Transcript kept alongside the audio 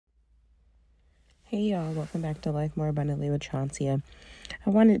Hey y'all, welcome back to Life More Abundantly with Chauncia. I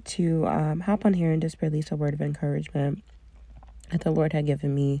wanted to hop on here and just release a word of encouragement that the Lord had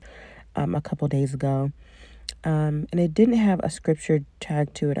given me a couple days ago. And it didn't have a scripture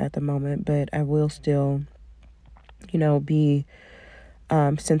tag to it at the moment, but I will still, be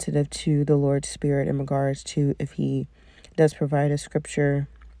sensitive to the Lord's Spirit in regards to if He does provide a scripture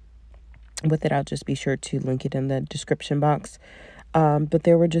with it. I'll just be sure to link it in the description box. But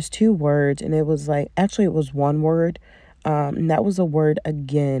there were just two words, and it was it was one word, and that was a word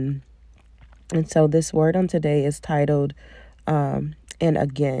again. And so this word on today is titled, and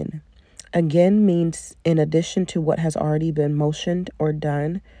again. Again means in addition to what has already been motioned or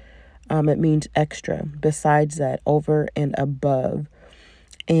done. It means extra, besides that, over and above.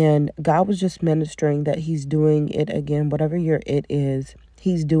 And God was just ministering that He's doing it again, whatever your it is.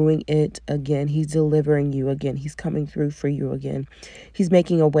 He's doing it again. He's delivering you again. He's coming through for you again. He's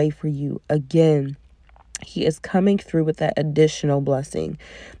making a way for you again. He is coming through with that additional blessing,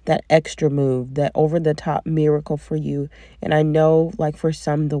 that extra move, that over-the-top miracle for you. And I know, for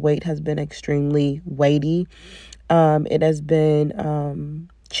some, the wait has been extremely weighty. It has been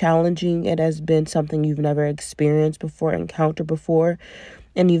challenging. It has been something you've never experienced before, encountered before.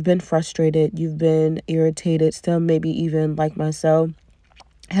 And you've been frustrated. You've been irritated. Some maybe even like myself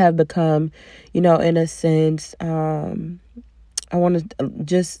have become, in a sense, I want to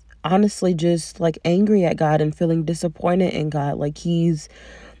just honestly just angry at God and feeling disappointed in God. He's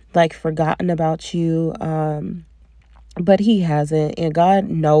forgotten about you. But He hasn't. And God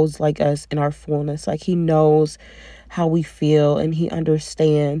knows us in our fullness. He knows how we feel and He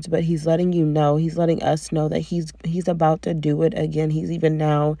understands, but He's letting you know, He's letting us know that He's about to do it again. He's even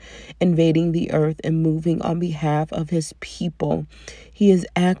now invading the earth and moving on behalf of His people. He is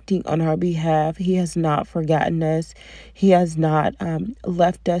acting on our behalf. He has not forgotten us. He has not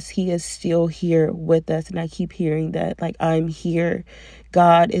left us. He is still here with us. And I keep hearing that, I'm here.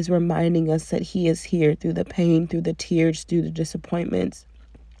 God is reminding us that He is here through the pain, through the tears, through the disappointments.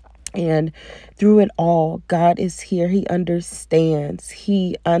 And through it all, God is here. He understands.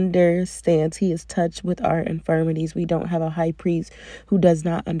 He understands. He is touched with our infirmities. We don't have a high priest who does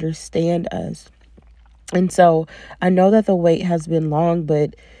not understand us. And so I know that the wait has been long,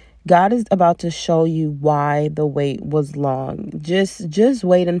 but God is about to show you why the wait was long. Just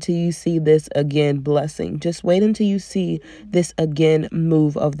wait until you see this again blessing. Just wait until you see this again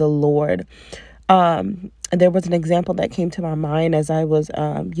move of the Lord. There was an example that came to my mind as I was,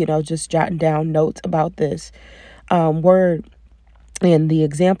 just jotting down notes about this word. And the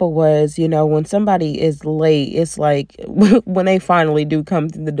example was, when somebody is late, it's when they finally do come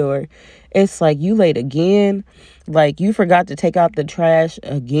through the door, it's you late again. You forgot to take out the trash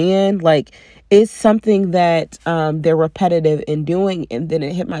again. It's something that they're repetitive in doing. And then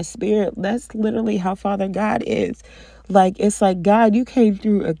it hit my spirit. That's literally how Father God is. God, you came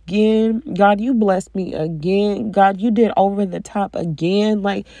through again. God, you blessed me again. God, you did over the top again.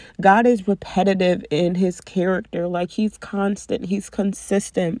 God is repetitive in His character. He's constant. He's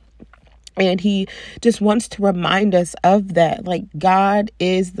consistent. And He just wants to remind us of that. God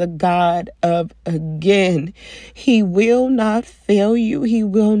is the God of again. He will not fail you. He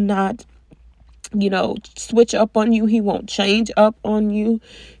will not switch up on you. He won't change up on you.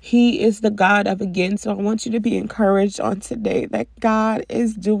 He is the God of again. So I want you to be encouraged on today that God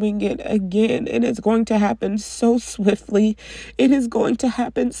is doing it again. And it's going to happen so swiftly. It is going to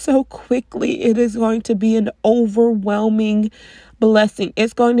happen so quickly. It is going to be an overwhelming blessing.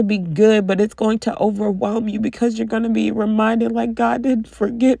 It's going to be good, but it's going to overwhelm you because you're going to be reminded God didn't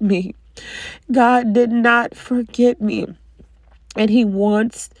forget me. God did not forget me. And He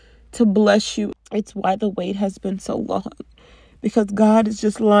wants to bless you. It's why the wait has been so long, because God is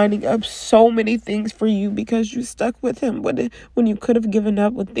just lining up so many things for you because you stuck with Him when you could have given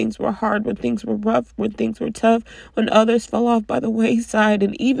up, when things were hard, when things were rough, when things were tough, when others fell off by the wayside.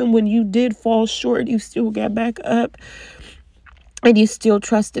 And even when you did fall short, you still got back up and you still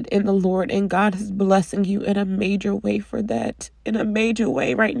trusted in the Lord. And God is blessing you in a major way for that. In a major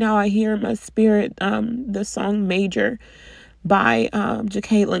way. Right now, I hear in my spirit the song Major by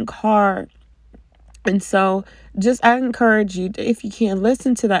ChaunciaClark. And so I encourage you to, if you can,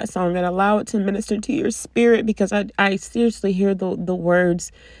 listen to that song and allow it to minister to your spirit, because I seriously hear the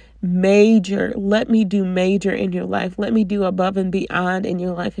words major. Let me do major in your life. Let me do above and beyond in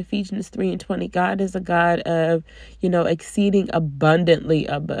your life. Ephesians 3:20. God is a God of, exceeding abundantly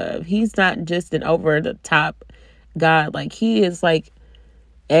above. He's not just an over the top God. He is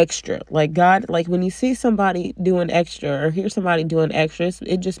extra. God, when you see somebody doing extra or hear somebody doing extra,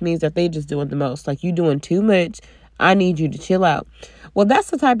 it just means that they just doing the most. You doing too much. I need you to chill out. Well, that's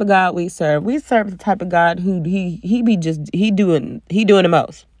the type of God we serve. We serve the type of God who he doing the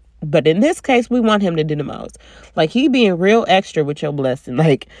most. But in this case, we want him to do the most. Like, he being real extra with your blessing.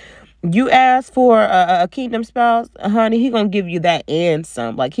 Like, you ask for a kingdom spouse, honey, he gonna give you that and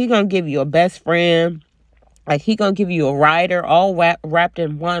some. Like, he gonna give you a best friend. Like, he gonna give you a rider, all wrapped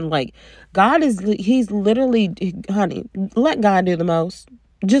in one. Like, he's literally, honey, let God do the most.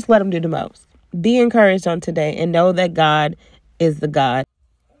 Just let him do the most. Be encouraged on today and know that God is the God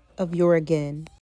of your again.